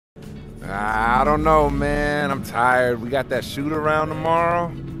I don't know, man. I'm tired. We got that shoot around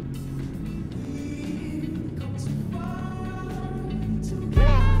tomorrow.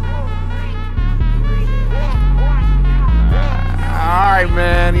 Alright,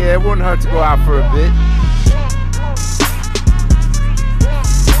 man. Yeah, it wouldn't hurt to go out for a bit.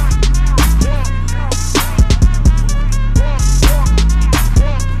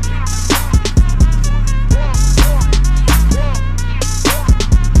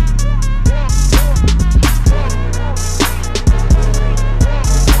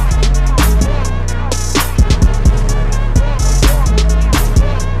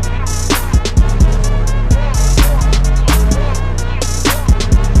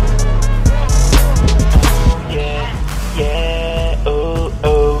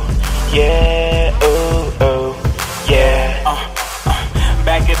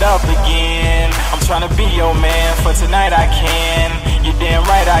 Up again. I'm trying to be your man for tonight. I can. You're damn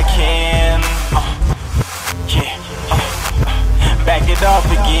right I can. Back it up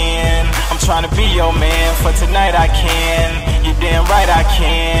again. I'm trying to be your man for tonight. I can. You're damn right I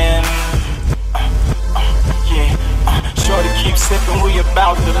can. Shorty keep sipping. We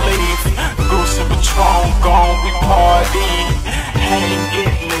about to leave. Goose and Patron gone. We party. Ain't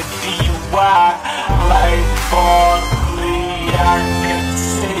getting a DUI like Barkley. I can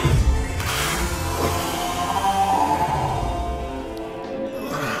see.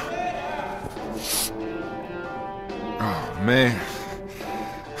 Oh, man.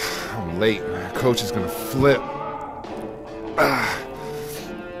 I'm late, man. Coach is gonna flip.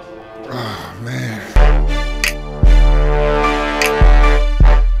 Oh, man.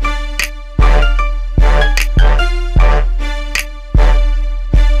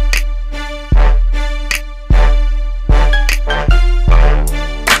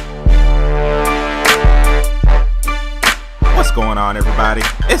 What's going on, everybody?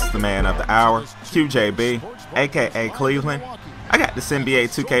 It's the man of the hour, QJB, aka Cleveland. I got this NBA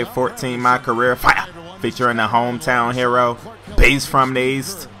 2K14 MyCAREER fire featuring the hometown hero, Beast from the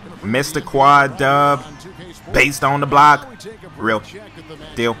East, Mr. Quad Dub, based on the block, real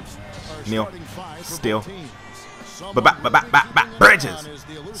deal, Neil, still, Bridges.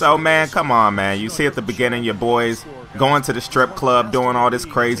 So, man, come on, man. You see at the beginning your boys going to the strip club, doing all this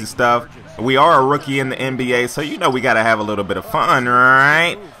crazy stuff. We are a rookie in the NBA, so you know we got to have a little bit of fun,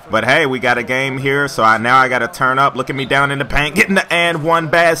 right? But hey, we got a game here, so now I got to turn up. Look at me down in the paint, getting the and one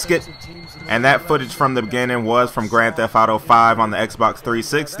basket. And that footage from the beginning was from Grand Theft Auto 5 on the Xbox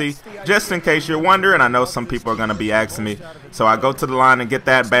 360. Just in case you're wondering, I know some people are going to be asking me. So I go to the line and get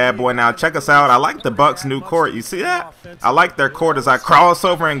that bad boy. Now check us out. I like the Bucks' new court. You see that? I like their court as I cross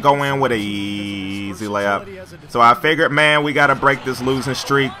over and go in with a easy layup. So I figured, man, we got to break this losing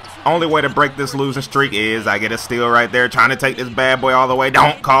streak. Only way to break this losing streak is I get a steal right there, trying to take this bad boy all the way.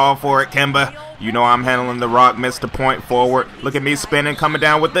 Don't call for it, Kimba. You know I'm handling the rock, missed the point forward. Look at me spinning, coming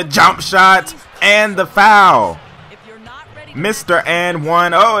down with the jump shot and the foul. Mr. and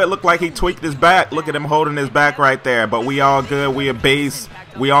one. Oh, it looked like he tweaked his back. Look at him holding his back right there. But we all good. We a beast.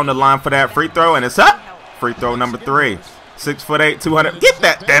 We on the line for that free throw, and it's up. Free throw number 3. 6'8", 200. Get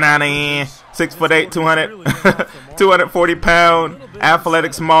that out of here. 6'8", 200, 240 pound,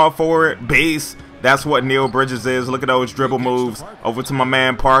 athletic small forward, beast. That's what Neil Bridges is. Look at those dribble moves. Over to my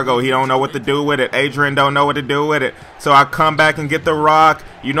man Pargo. He don't know what to do with it. Adrian don't know what to do with it. So I come back and get the rock.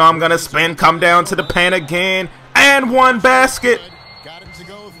 You know I'm going to spin, come down to the paint again. And one basket.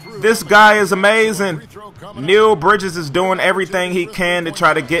 This guy is amazing. Neil Bridges is doing everything he can to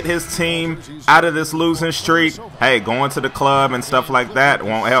try to get his team out of this losing streak. Hey, going to the club and stuff like that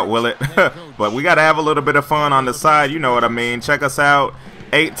won't help, will it? But we got to have a little bit of fun on the side. You know what I mean. Check us out.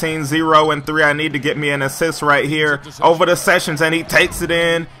 18-0-3. I need to get me an assist right here over the Sessions, and he takes it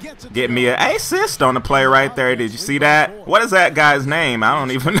in. Get me an assist on the play right there. Did you see that? What is that guy's name? I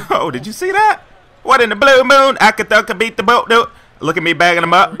don't even know. Did you see that? What in the blue moon? I could beat the boat, dude. Look at me bagging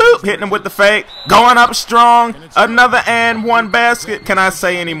him up. Boop, hitting him with the fake. Going up strong. Another and one basket. Can I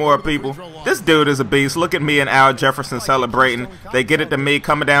say any more, people? This dude is a beast. Look at me and Al Jefferson celebrating. They get it to me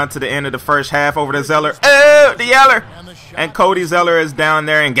coming down to the end of the first half over to Zeller. Oh, the Yeller. And Cody Zeller is down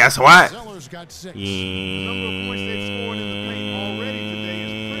there, and guess what? Yeah,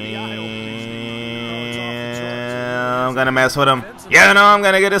 I'm going to mess with him. Yeah, no, I'm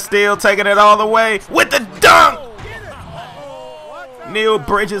going to get a steal, taking it all the way with the dunk. Neil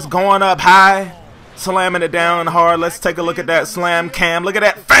Bridges going up high, slamming it down hard. Let's take a look at that slam cam. Look at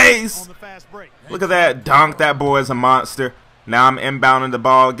that face. Look at that dunk. That boy is a monster. Now I'm inbounding the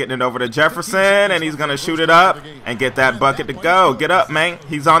ball, getting it over to Jefferson, and he's going to shoot it up and get that bucket to go. Get up, man.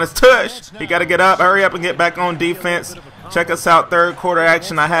 He's on his tush. He got to get up. Hurry up and get back on defense. Check us out, third quarter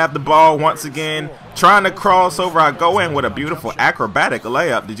action. I have the ball once again. Trying to cross over. I go in with a beautiful acrobatic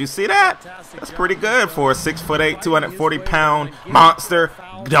layup. Did you see that? That's pretty good for a 6'8", 240-pound monster.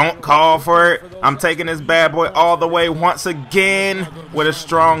 Don't call for it. I'm taking this bad boy all the way once again with a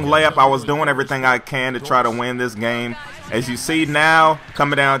strong layup. I was doing everything I can to try to win this game. As you see now,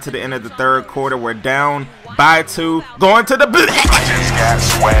 coming down to the end of the third quarter, we're down by 2. Going to the Bridges got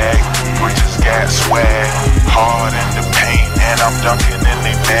swag, Bridges got swag. Hard in the paint, and I'm dunking and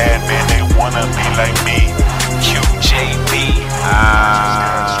they mad, man. They wanna be like me. QJB.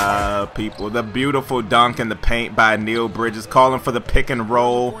 People, the beautiful dunk in the paint by Neil Bridges, calling for the pick and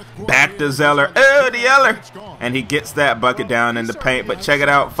roll. Back to Zeller. Oh, the Yeller. And he gets that bucket down in the paint. But check it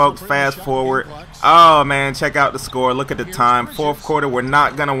out, folks. Fast forward. Oh, man, check out the score. Look at the time. Fourth quarter, we're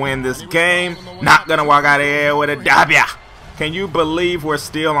not going to win this game. Not going to walk out of here with a W. Can you believe we're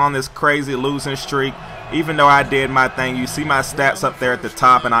still on this crazy losing streak? Even though I did my thing, you see my stats up there at the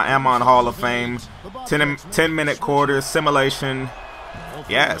top, and I am on Hall of Fame. 10-minute quarters, simulation.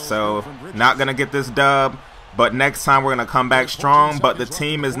 Yeah, so not going to get this dub. But next time we're going to come back strong. But the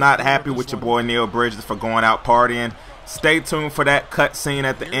team is not happy with your boy Neil Bridges for going out partying. Stay tuned for that cutscene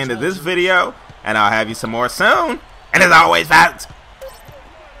at the end of this video. And I'll have you some more soon. And as always, folks,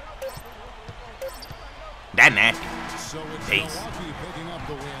 that nasty. Peace.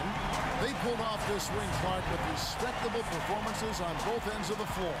 They pulled off this win, Clark, with respectable performances on both ends of the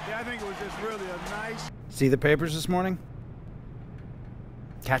floor. Yeah, I think it was just really a nice... See the papers this morning?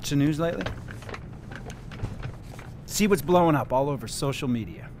 Catch the news lately? See what's blowing up all over social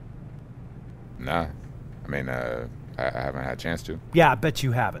media? Nah. I mean, I haven't had a chance to. Yeah, I bet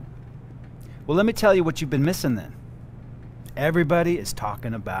you haven't. Well, let me tell you what you've been missing then. Everybody is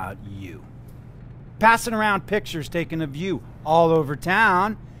talking about you. Passing around pictures taken of you all over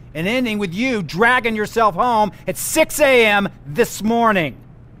town, and ending with you dragging yourself home at 6 a.m. this morning.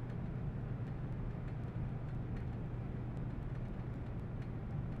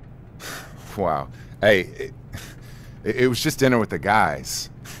 Wow. Hey, it was just dinner with the guys.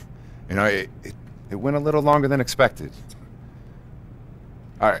 You know, it went a little longer than expected.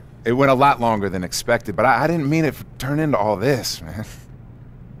 All right, it went a lot longer than expected, but I didn't mean it to turn into all this, man.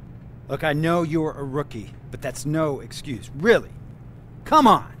 Look, I know you're a rookie, but that's no excuse. Really. Come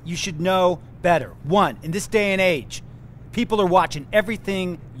on, you should know better. One, in this day and age, people are watching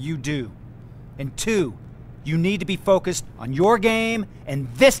everything you do. And two, you need to be focused on your game and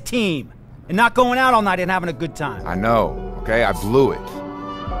this team, and not going out all night and having a good time. I know, okay? I blew it.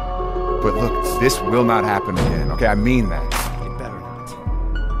 But look, this will not happen again, okay? I mean that.